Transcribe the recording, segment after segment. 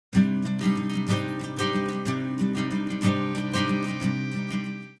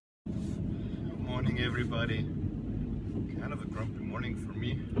everybody. Kind of a grumpy morning for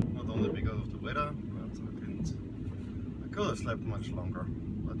me, not only because of the weather, but I could have slept much longer,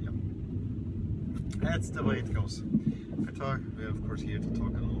 but yeah, that's the way it goes. We're of course here to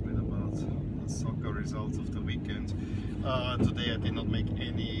talk a little bit about the soccer results of the weekend. Today I did not make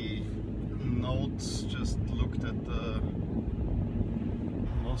any notes, just looked at the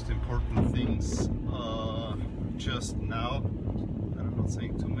most important things just now, and I'm not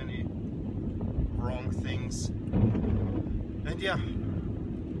saying too many wrong things. And yeah,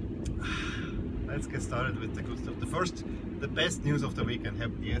 let's get started with the good stuff. The best news of the weekend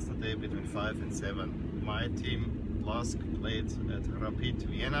happened yesterday between 5 and 7. My team, LASK, played at Rapid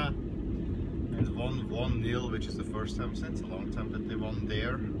Vienna and won 1-0, which is the first time since a long time that they won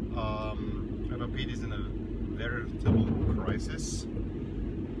there. Rapid is in a veritable crisis.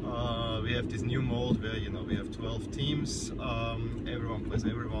 We have this new mode where, we have 12 teams, everyone plays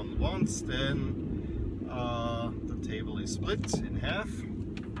everyone once, then the table is split in half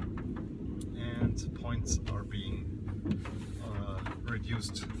and points are being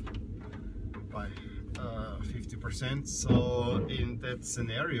reduced by 50%. So in that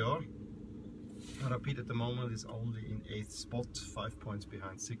scenario, Rapid at the moment is only in 8th spot, 5 points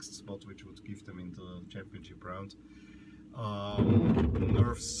behind 6th spot, which would give them into the championship round.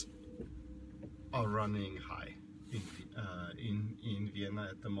 Nerves are running high in Vienna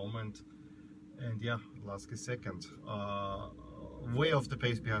at the moment, and yeah, LASK is second, way off the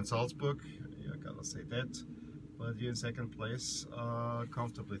pace behind Salzburg, I gotta say that, but you're in second place,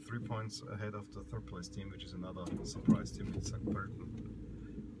 comfortably 3 points ahead of the third place team, which is another surprise team in St. Pölten.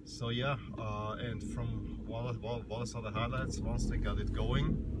 So yeah, and from what I saw the highlights, once they got it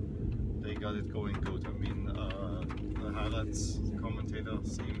going good. I mean, the highlights commentator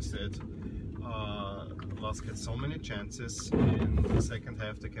said LASK had so many chances in the second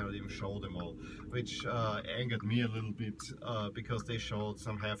half they cannot even show them all, which angered me a little bit, because they showed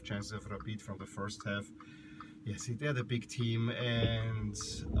some half chances of Rapid from the first half. Yeah, see, they're the big team, and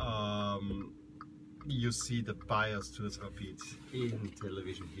you see the bias towards Rapid in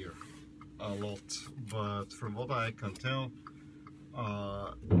television here a lot, but from what I can tell,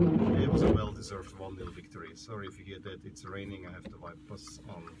 it was a well-deserved 1-0 victory. Sorry if you hear that, it's raining, I have the wipers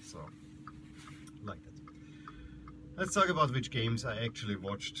on, so like that. Let's talk about which games I actually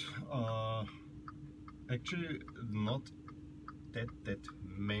watched. Actually not that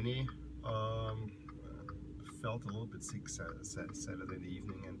many. Felt a little bit sick Saturday in the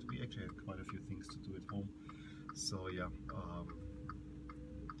evening, and we actually had quite a few things to do at home, so yeah,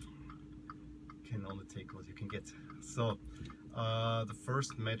 can only take what you can get. So the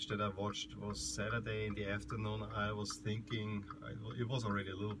first match that I watched was Saturday in the afternoon. I was thinking, it was already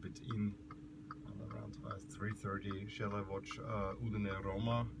a little bit in around 3:30, shall I watch Udine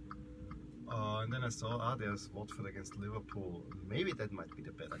Roma? And then I saw, there's Watford against Liverpool. Maybe that might be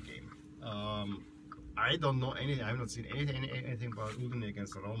the better game. I don't know anything, I have not seen anything about Udine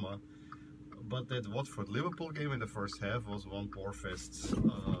against Roma, but that Watford-Liverpool game in the first half was one bore fest.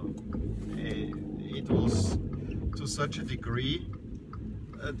 It was to such a degree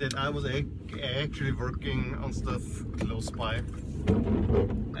that I was actually working on stuff close by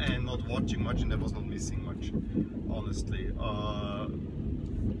and not watching much, and I was not missing much, honestly.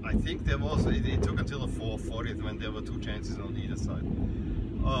 I think there was, it took until the 40th when there were 2 chances on either side.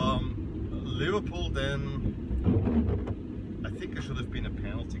 Liverpool then, I think there should have been a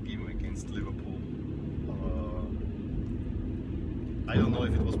penalty game against Liverpool. I don't know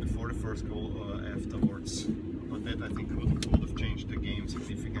if it was before the first goal or afterwards, but that I think could have changed the game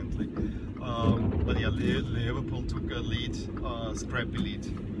significantly. But yeah, Liverpool took a lead, scrappy lead.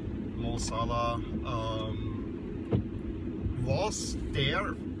 Mo Salah was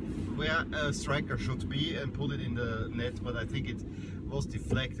there where a striker should be and put it in the net, but I think it was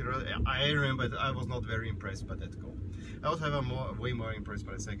deflected. I remember I was not very impressed by that goal. I was way more impressed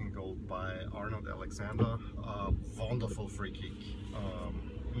by the second goal by Arnold Alexander. Wonderful free kick,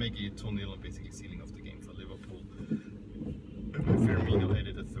 making it 2-0 and basically sealing off the game for Liverpool. Firmino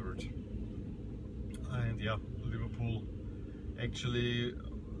added a third. And yeah, Liverpool actually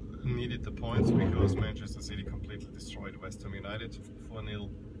needed the points because Manchester City completely destroyed West Ham United 4-0.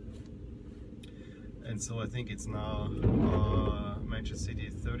 And so I think it's now Manchester City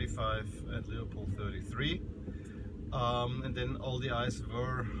 35 and Liverpool 33. And then all the eyes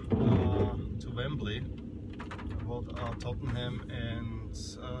were to Wembley. What are Tottenham and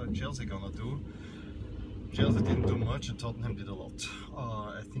Chelsea gonna do? Chelsea didn't do much and Tottenham did a lot.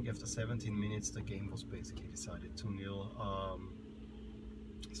 I think after 17 minutes the game was basically decided 2-0.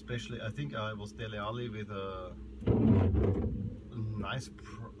 Especially, I think I was Dele Alli with a nice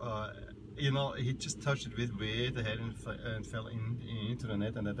you know, he just touched it with the head and fell into the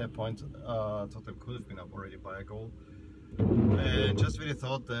net, and at that point Tottenham could have been up already by a goal. And just when I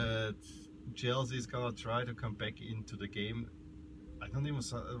thought that Chelsea is gonna try to come back into the game, I don't even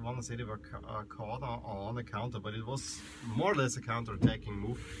want to say they were caught on a counter, but it was more or less a counter-attacking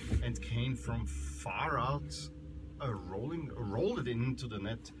move, and came from far out, rolled it into the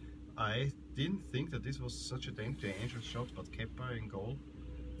net. I didn't think that this was such a dangerous shot, but Kepa in goal,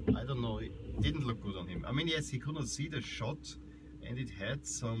 I don't know, it didn't look good on him. I mean, yes, he couldn't see the shot, and it had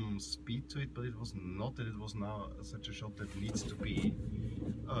some speed to it, but it was not that it was now such a shot that needs to be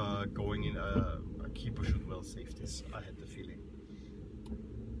going in. A keeper should well save this, I had the feeling.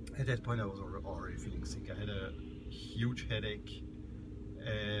 At that point I was already feeling sick. I had a huge headache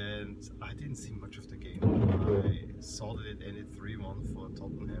and I didn't see much of the game. I saw that it ended 3-1 for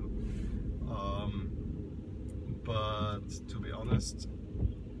Tottenham. But to be honest,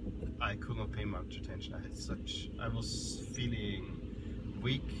 I could not pay much attention. I was feeling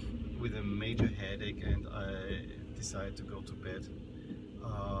weak with a major headache, and I decided to go to bed.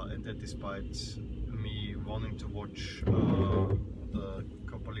 And that despite me wanting to watch the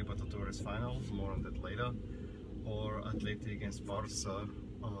Copa Libertadores final, more on that later, or Atleti against Barca,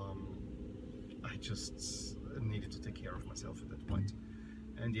 I just needed to take care of myself at that point.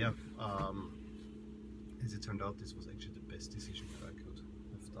 And yeah, as it turned out, this was actually the best decision that I could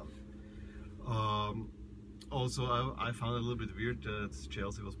have done. Also, I found it a little bit weird that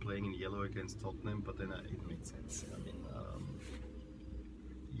Chelsea was playing in yellow against Tottenham, but then it made sense. I mean,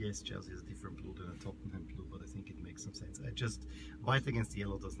 yes, Chelsea has a different blue than a Tottenham blue, but I think it makes some sense. White against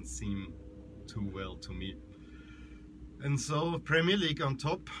yellow doesn't seem too well to me. And so, Premier League on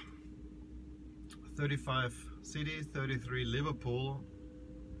top, 35 City, 33 Liverpool,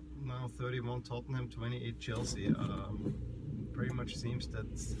 now 31 Tottenham, 28 Chelsea. Pretty much seems that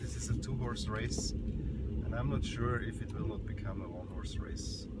this is a two-horse race, and I'm not sure if it will not become a one-horse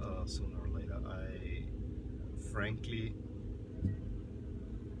race sooner or later. Frankly,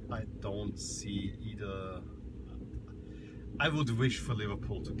 I don't see either. I would wish for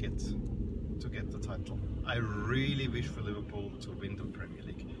Liverpool to get the title. I really wish for Liverpool to win the Premier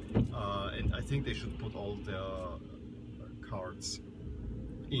League, and I think they should put all their cards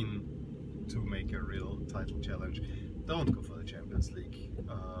in to make a real title challenge. Don't go for the Champions League.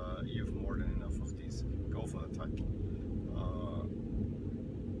 You've more than enough of these. Go for the title.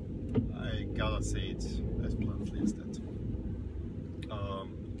 I gotta say it as bluntly as that.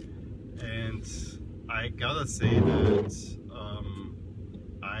 And I gotta say that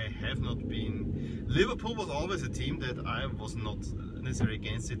I have not been. Liverpool was always a team that I was not necessarily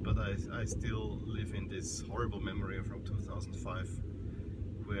against it, but I still live in this horrible memory from 2005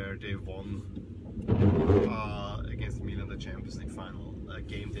 where they won against Milan the Champions League final, a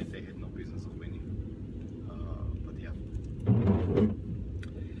game that they had no business of winning. But yeah,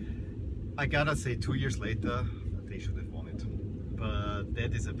 I gotta say 2 years later they should have won it. But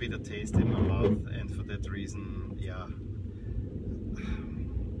that is a bitter taste in my mouth, and for that reason, yeah,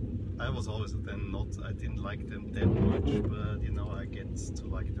 I was always then I didn't like them that much, but you know, I get to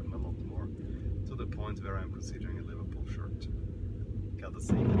like them a lot more, to the point where I'm considering a Liverpool shirt. Gotta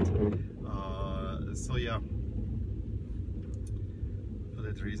say that. So yeah, for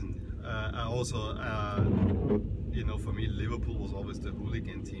that reason. I also, you know, for me, Liverpool was always the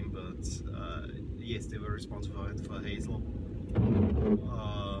hooligan team, but yes, they were responsible for Hazel.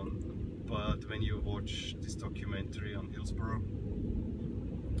 But when you watch this documentary on Hillsborough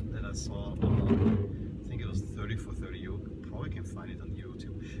that I saw, I think it was 30 for 30, you probably can find it on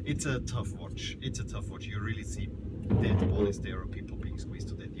YouTube. It's a tough watch. It's a tough watch. You really see dead bodies there, or people being squeezed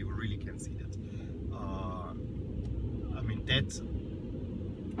to death. You really can see that. I mean,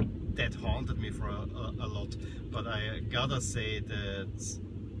 that haunted me for a lot. But I gotta say that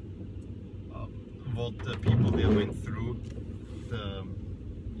what the people there went through, the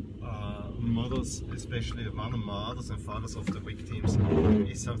mothers, especially the mothers and fathers of the victims,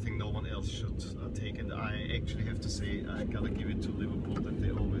 is something no one else should take. And I actually have to say, I gotta give it to Liverpool that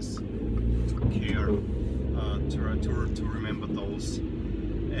they always took care to remember those.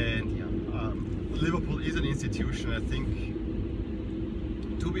 And yeah, Liverpool is an institution. I think,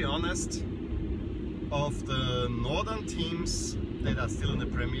 to be honest, of the northern teams that are still in the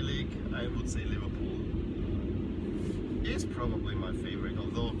Premier League, I would say Liverpool is probably my favorite,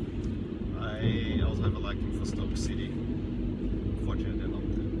 although I also have a liking for Stoke City. Unfortunately, they're not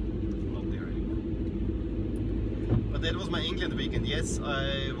there anymore. But that was my England weekend. Yes,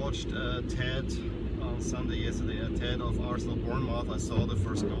 I watched Ted on Sunday yesterday, Ted of Arsenal Bournemouth. I saw the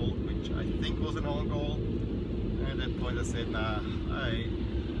first goal, which I think was an own goal. And at that point I said, nah,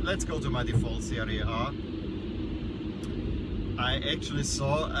 let's go to my default Serie A. I actually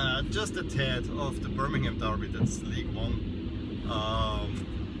saw just a tad of the Birmingham derby, that's League One.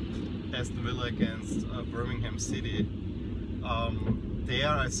 Aston Villa against Birmingham City. There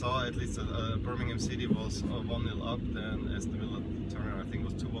I saw at least Birmingham City was 1-0 up, then Aston Villa turner I think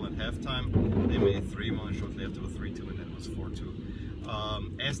was 2-1 at halftime. They made it 3-1 shortly after, was 3-2, and then it was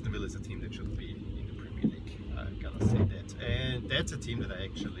 4-2. Aston Villa is a team that should be in the Premier League, I gotta say that. And that's a team that I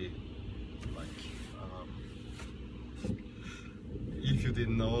actually like. If you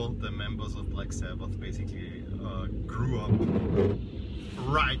didn't know, the members of Black Sabbath basically grew up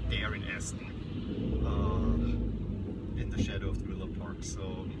right there in Aston, in the shadow of the Villa Park.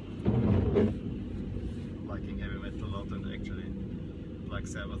 So, liking heavy metal a lot, and actually Black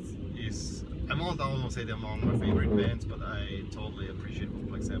Sabbath is, I won't say they're among my favorite bands, but I totally appreciate what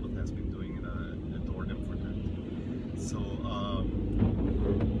Black Sabbath has been doing, and I adore them for that. So,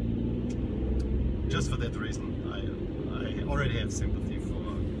 just for that reason, I already have sympathy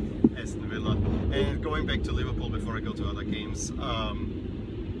for Aston Villa. And going back to Liverpool before I go to other games,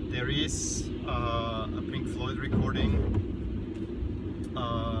 there is a Pink Floyd recording.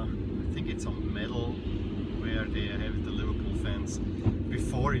 I think it's on Metal, where they have the Liverpool fans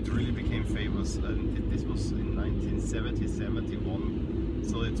before it really became famous. And this was in 1970-71,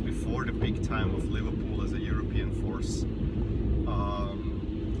 so it's before the big time of Liverpool as a European force.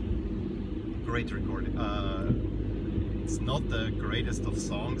 Great recording. It's not the greatest of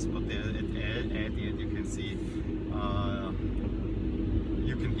songs, but at the end you can see,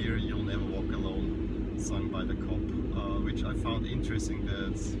 you can hear "You'll Never Walk Alone" sung by the Cop, which I found interesting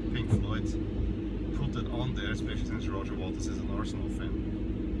that Pink Floyd put it on there, especially since Roger Waters is an Arsenal fan.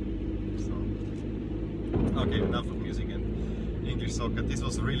 So, okay, enough of music and English soccer. This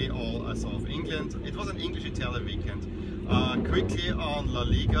was really all I saw of England. It was an English-Italian weekend. Quickly on La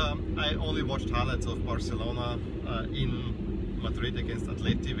Liga, I only watched highlights of Barcelona in Madrid against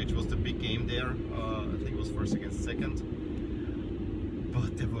Atleti, which was the big game there. I think it was first against second.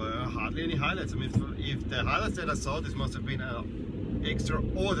 But there were hardly any highlights. I mean, if the highlights that I saw, this must have been an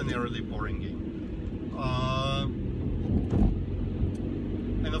extraordinarily boring game.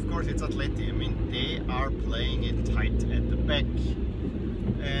 And of course it's Atleti. I mean, they are playing it tight at the back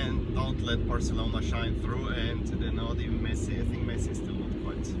and don't let Barcelona shine through, and they're not even Messi. I think Messi is still not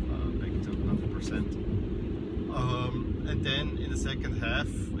quite back to 100%. And then in the second half,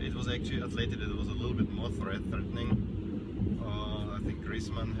 it was actually Atleti that was a little bit more threatening. I think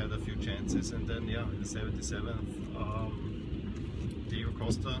Griezmann had a few chances, and then yeah, in the 77th, Diego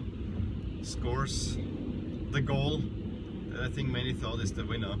Costa scores the goal that I think many thought is the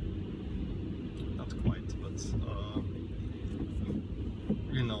winner. Not quite, but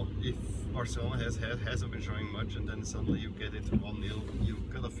you know, if Barcelona hasn't been showing much, and then suddenly you get it 1-0, you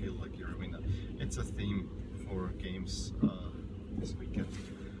gotta feel like you're a winner. It's a theme for games this weekend.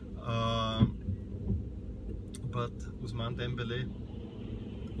 But Ousmane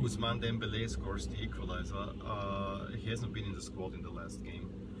Dembele scores the equalizer. He hasn't been in the squad in the last game,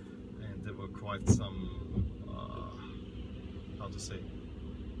 and there were quite some,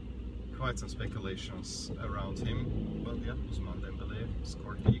 quite some speculations around him. But yeah, Ousmane Dembele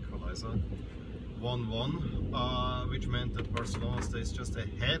scored the equalizer. 1-1, which meant that Barcelona stays just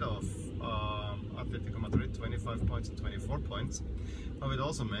ahead of Atletico Madrid, 25 points and 24 points. But it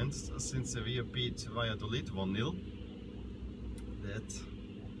also meant, since Sevilla beat Valladolid 1-0, that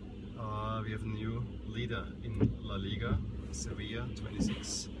we have a new leader in La Liga. Sevilla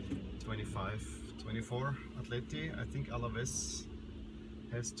 26, 25, 24. Atleti, I think Alaves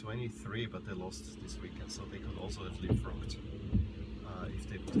has 23, but they lost this weekend, so they could also have leapfrogged if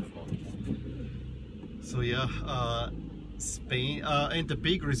they would have won. So yeah, Spain, and the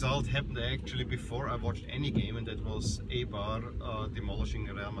big result happened actually before I watched any game, and that was Eibar demolishing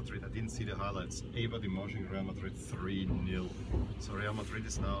Real Madrid. I didn't see the highlights. Eibar demolishing Real Madrid 3-0. So Real Madrid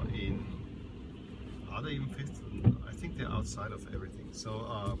is now in, are they even fifth? I think they're outside of everything.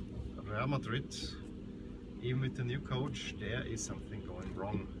 So Real Madrid, even with the new coach, there is something going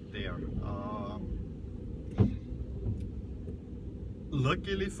wrong there.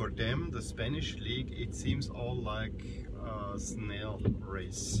 Luckily for them, the Spanish league, it seems all like a snail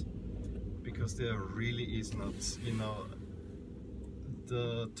race, because there really is not, you know,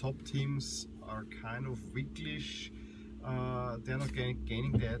 the top teams are kind of weakish. They're not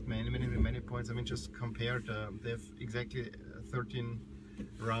gaining that many points. I mean, just compare they have exactly 13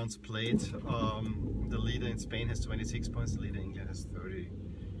 rounds played. The leader in Spain has 26 points, the leader in England has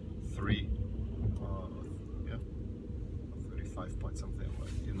 33. 35 points something,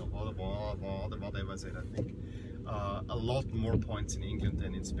 you know, whatever I said, I think. A lot more points in England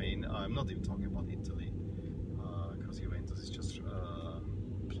than in Spain. I'm not even talking about Italy, because Juventus is just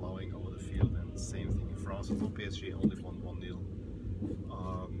plowing over the field, and same thing in France. No, PSG only won 1-0.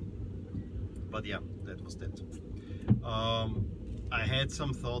 But yeah, that was that. I had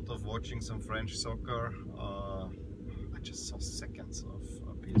some thought of watching some French soccer. I just saw seconds of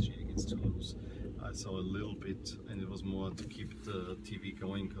PSG against Toulouse. I saw a little bit, and it was more to keep the TV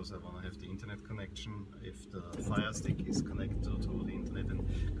going because I want to have the internet connection. If the Fire Stick is connected to the internet and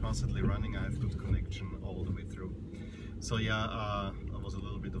constantly running, I have good connection all the way through. So yeah, I was a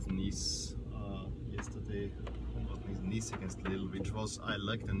little bit of Nice yesterday. Nice against Lille, which was, I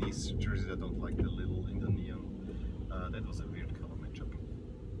like the Nice jerseys, I don't like the Lille in the neon. That was a weird color matchup.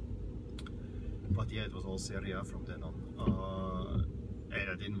 But yeah, it was all Serie A from then on. And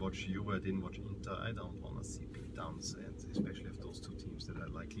I didn't watch Juve, I didn't watch Inter. I don't want to see beatdowns, and especially of those two teams that I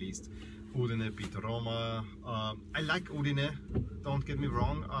like least. Udine beat Roma. I like Udine, don't get me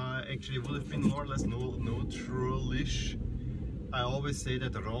wrong. Actually, it would have been more or less neutral-ish. I always say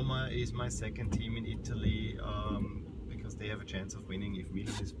that Roma is my second team in Italy, because they have a chance of winning. If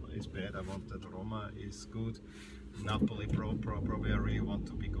Milan is bad, I want that Roma is good. Napoli probably I really want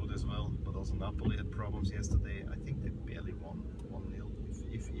to be good as well, but also Napoli had problems yesterday. I think they barely won 1-0,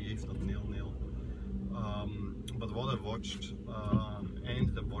 if not 0-0. But what I watched and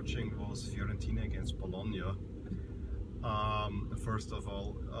ended up watching was Fiorentina against Bologna. First of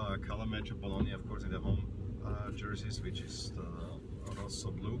all, color match of Bologna, of course, in the home jerseys, which is the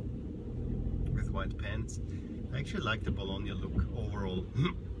Rosso blue with white pants. I actually like the Bologna look overall.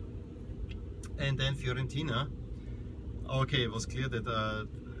 And then Fiorentina. Okay, it was clear that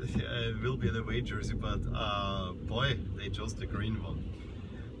it will be the away jersey, but boy, they chose the green one.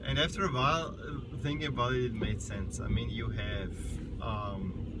 And after a while, thinking about it, it made sense. I mean, you have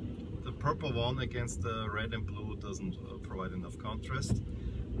the purple one against the red and blue doesn't provide enough contrast.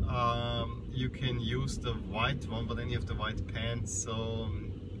 You can use the white one, but then you have the white pants, so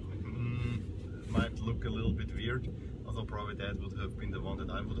it might look a little bit weird. Although probably that would have been the one that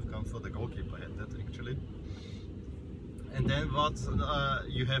I would have gone for. The goalkeeper had that actually. And then what?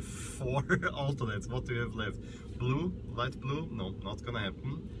 You have 4 alternates. What do you have left? Blue, light blue, no, not gonna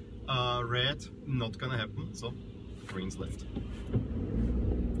happen. Red, not gonna happen. So green's left.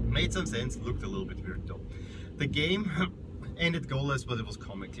 Made some sense. Looked a little bit weird though. The game ended goalless, but it was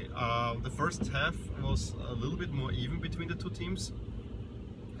comical. The first half was a little bit more even between the two teams.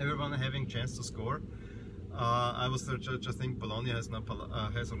 Everyone having chance to score. I was just think Bologna has now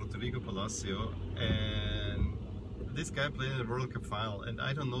has Rodrigo Palacio, and this guy played in a World Cup final, and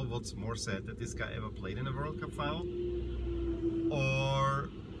I don't know what's more sad, that this guy ever played in a World Cup final, or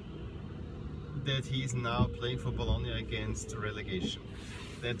that he's now playing for Bologna against relegation.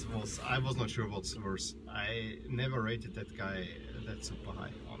 I was not sure what's worse. I never rated that guy that super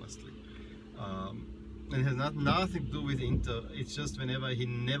high, honestly. It has nothing to do with Inter. It's just whenever he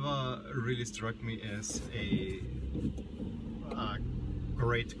never really struck me as a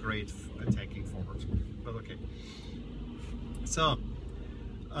great attacking forward. But okay. So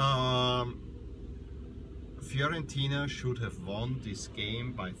Fiorentina should have won this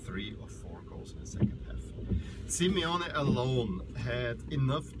game by 3 or 4 goals in the second half. Simeone alone had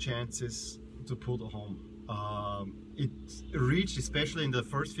enough chances to pull it home. It reached, especially in the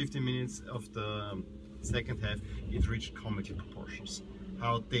first 15 minutes of the second half, it reached comical proportions.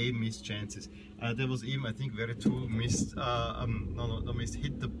 How they missed chances. There was even, I think, very two missed. Missed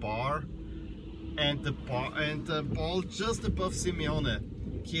hit the bar, and the ball just above Simeone.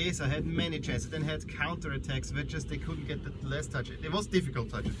 Chiesa had many chances, then had counter attacks where just they couldn't get the last touch. It was difficult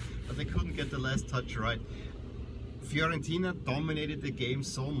touches, but they couldn't get the last touch right. Fiorentina dominated the game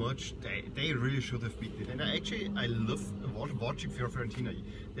so much, they really should have beaten it. And I love watching Fiorentina.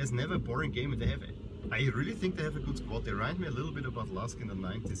 There's never a boring game, and I really think they have a good squad. They remind me a little bit about Lask in the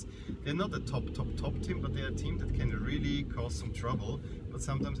 90s. They're not a top team, but they're a team that can really cause some trouble, but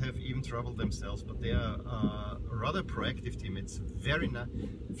sometimes have even trouble themselves. But they are a rather proactive team. It's very nice.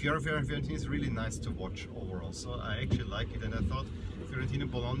 Fiorentina is really nice to watch overall, so I actually like it. And I thought Fiorentina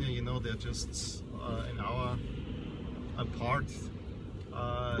and Bologna, you know, they're just an hour apart.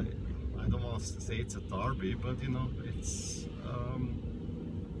 I don't want to say it's a derby, but you know, it's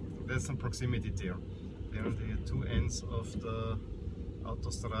there's some proximity there. They're on the 2 ends of the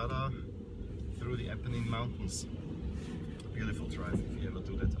Autostrada through the Apennine Mountains. Beautiful drive if you ever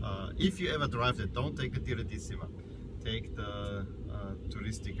do that. If you ever drive that, don't take the Direttissima. Take the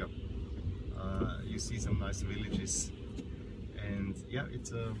Turistica. You see some nice villages, and yeah,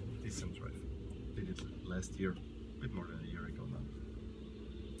 it's a decent drive. Did it last year, a bit more than a year ago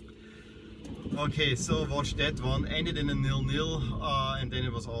now. Okay, so watch that one. Ended in a 0-0, and then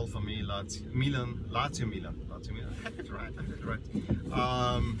it was all for me. Lazio Milan. I had it right.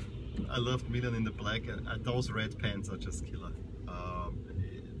 I loved Milan in the black, and those red pants are just killer.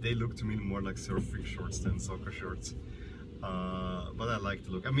 They look to me more like surfing shorts than soccer shorts. But I like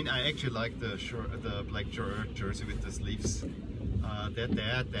the look. I mean, I actually like the black jersey with the sleeves. That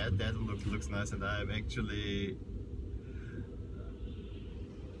looks nice, and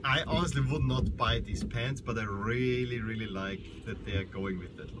I honestly would not buy these pants, but I really like that they are going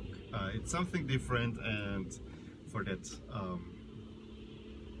with that look. It's something different, and for that,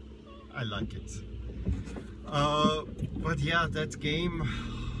 I like it. But yeah, that game,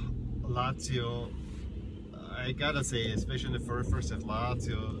 Lazio, I gotta say, especially in the first half,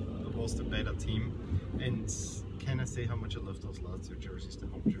 Lazio was the better team. And can I say how much I love those Lazio jerseys, the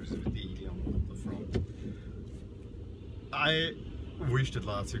home jerseys with the eagle on the front? I wish that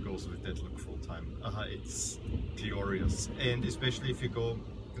Lazio goes with that look full time. It's glorious, and especially if you go,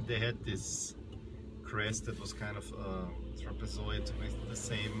 they had this crest that was kind of trapezoid with the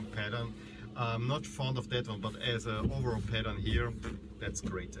same pattern. I'm not fond of that one, but as an overall pattern here, that's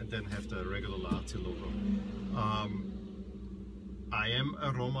great. And then have the regular Lazio logo. I am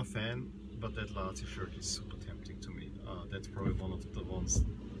a Roma fan, but that Lazio shirt is super tempting to me. That's probably one of the ones.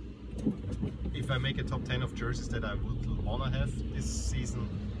 If I make a top 10 of jerseys that I would wanna have this season,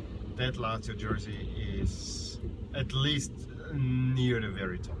 that Lazio jersey is at least near the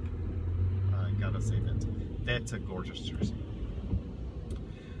very top. I gotta say that. That's a gorgeous jersey.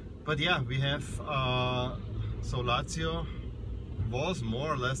 But yeah, we have so Lazio was more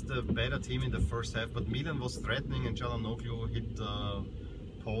or less the better team in the first half, but Milan was threatening, and Çalhanoğlu hit the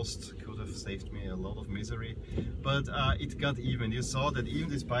post, could have saved me a lot of misery. But it got even. You saw that even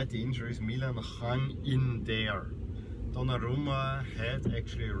despite the injuries, Milan hung in there. Donnarumma had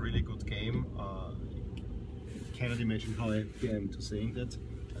actually a really good game. Cannot imagine how happy I am to saying that.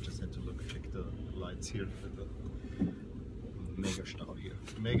 I just had to check the lights here. Mega Stau here.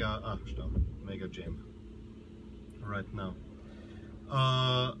 Mega jam right now.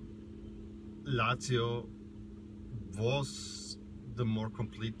 Lazio was the more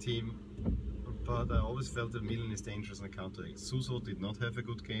complete team, but I always felt that Milan is dangerous in the counterattack. Suso did not have a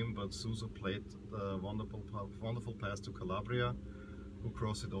good game, but Suso played a wonderful pass to Calabria, who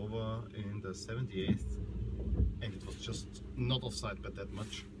crossed it over in the 78th, and it was just not offside by that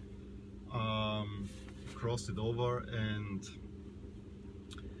much. Crossed it over, and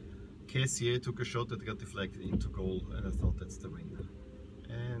Kessié took a shot that got deflected into goal, and I thought that's the winner.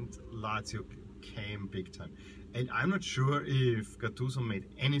 And Lazio came big time. And I'm not sure if Gattuso made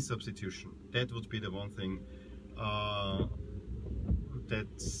any substitution. That would be the one thing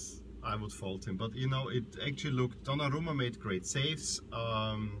that I would fault him. But you know, it actually looked, Donnarumma made great saves.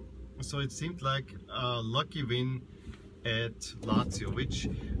 So it seemed like a lucky win at Lazio, which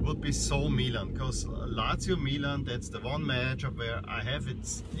would be so Milan, because Lazio-Milan, that's the one matchup where I have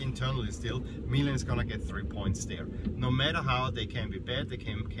it internally still. Milan is gonna get 3 points there. No matter how, they can be bad, they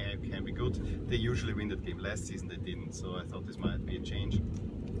can be good. They usually win that game. Last season they didn't, so I thought this might be a change.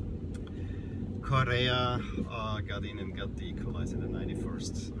 Correa got in and got the equalizer in the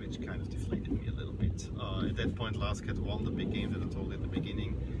 91st, which kind of deflated me a little bit. At that point, Lask had won the big game that I told you at the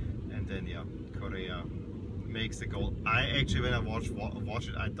beginning, and then yeah, Correa makes the goal. I actually, when I watch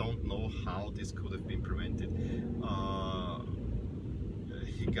it, I don't know how this could have been prevented.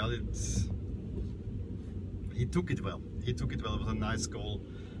 He got it. He took it well. It was a nice goal.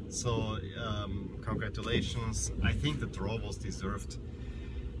 So congratulations. I think the draw was deserved.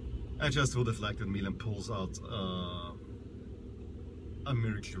 I just would have liked that Milan pulls out a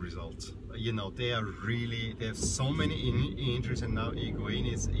miracle result. You know, they have so many injuries, and now Higuain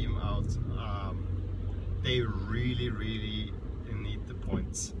is even out. They really need the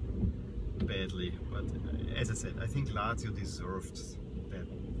points badly, but as I said, I think Lazio deserved that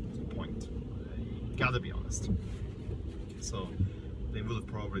point. Gotta be honest. So they would have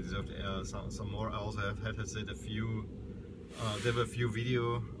probably deserved some more. I also have to say there were a few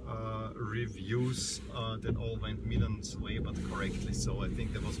video reviews that all went Milan's way, but correctly so. I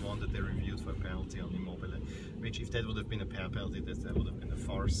think there was one that they reviewed for a penalty on Immobile, which if that would have been a penalty, that would have been a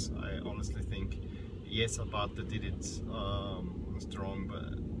farce. I honestly think. Yes, Abate did it strong,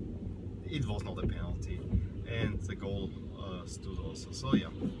 but it was not a penalty, and the goal stood also. So yeah,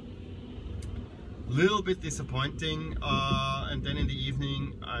 little bit disappointing. And then in the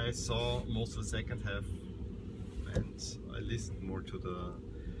evening, I saw most of the second half, and I listened more to the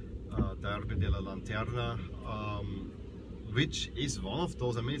Derby della Lanterna, which is one of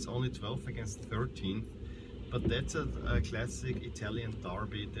those. I mean, it's only 12 against 13, but that's a classic Italian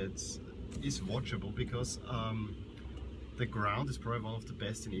derby that's is watchable because the ground is probably one of the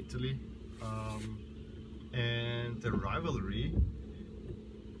best in Italy, and the rivalry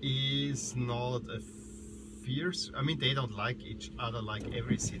is not a fierce. I mean, they don't like each other like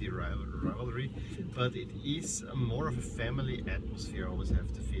every city rivalry, but it is more of a family atmosphere. I always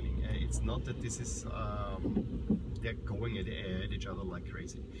have the feeling. It's not that this is they're going at each other like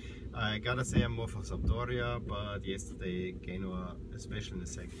crazy. I gotta say I'm more for Sampdoria, but yesterday Genoa, especially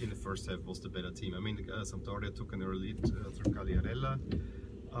in the first half, was the better team. I mean, Sampdoria took an early lead through Cagliarella.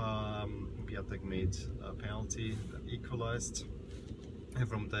 Piatek made a penalty that equalized, and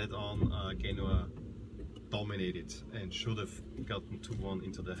from that on Genoa dominated and should have gotten 2-1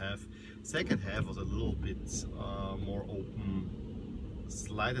 into the half. Second half was a little bit more open,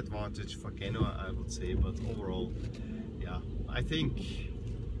 slight advantage for Genoa, I would say, but overall, yeah, I think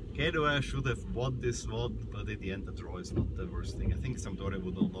Genoa should have won this one, but in the end the draw is not the worst thing. I think Sampdoria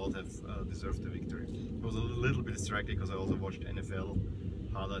would not have deserved the victory. It was a little bit distracting because I also watched NFL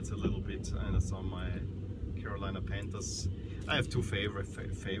highlights a little bit, and I saw my Carolina Panthers. I have two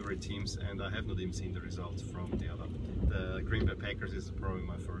favorite teams, and I have not even seen the results from the other. The Green Bay Packers is probably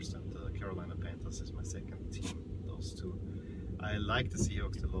my first, and the Carolina Panthers is my second team. Those two. I like the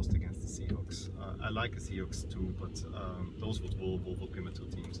Seahawks. They lost against the Seahawks. I like the Seahawks too, but those would be my two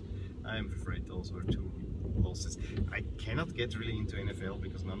teams. I am afraid those were two losses. I cannot get really into NFL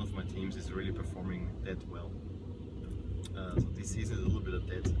because none of my teams is really performing that well. So this season is a little bit of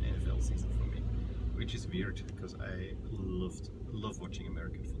dead NFL season for me, which is weird because I love watching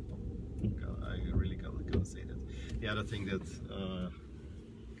American football. I really gotta say that. The other thing that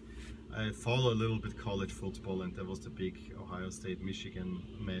I follow a little bit college football, and there was the big Ohio State-Michigan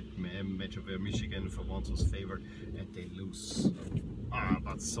matchup where Michigan for once was favored and they lose.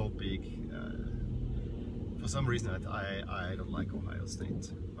 But so big. For some reason, I don't like Ohio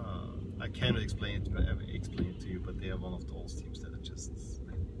State. I cannot explain it to you, but they are one of those teams that I just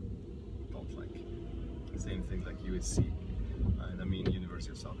don't like. Same thing like USC, and I mean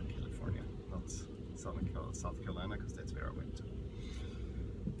University of Southern California, not South Carolina, because that's where I went to.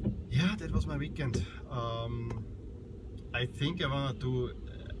 Yeah, that was my weekend. I think I wanna do.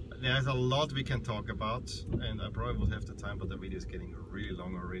 There's a lot we can talk about, and I probably would have the time, but the video is getting really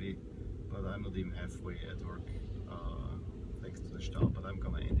long already. But I'm not even halfway at work, thanks to the start. But I'm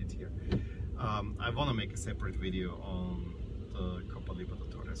gonna end it here. I wanna make a separate video on the Copa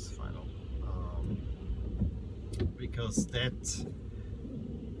Libertadores final, because that.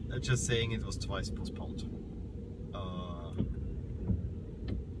 Just saying it was twice postponed.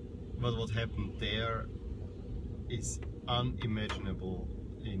 But what happened there is unimaginable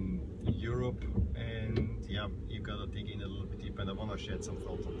in Europe, and yeah, you gotta dig in a little bit deeper, and I wanna shed some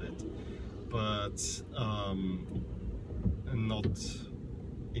thoughts on that, but not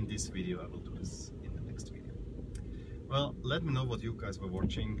in this video. I will do this in the next video. Well, let me know what you guys were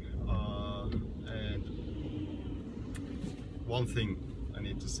watching, and one thing I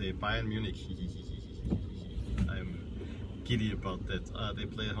need to say, Bayern Munich, I'm giddy about that. They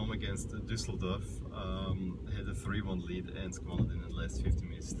play at home against Düsseldorf, had a 3-1 lead and squandered in the last 50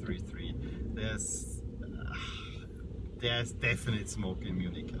 minutes 3-3. There's definite smoke in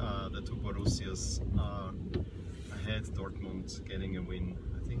Munich. The two Borussias are ahead, Dortmund getting a win,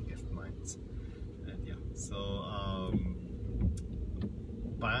 I think at Mainz. And yeah, so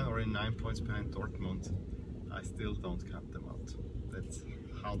Bayern are in 9 points behind Dortmund. I still don't count them out. That's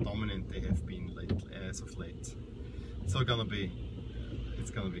how dominant they have been as of late. So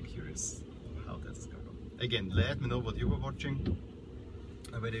it's gonna be curious how that's gonna go. Again, let me know what you were watching.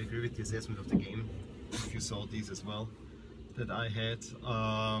 I whether you agree with the assessment of the game, if you saw these as well that I had.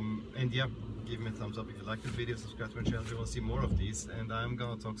 And yeah, give me a thumbs up if you like the video, subscribe to my channel if you want to see more of these. And I'm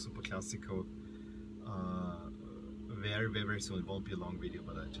gonna talk Super Classico very soon. It won't be a long video,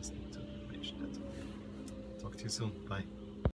 but I just need to mention that. Talk to you soon. Bye.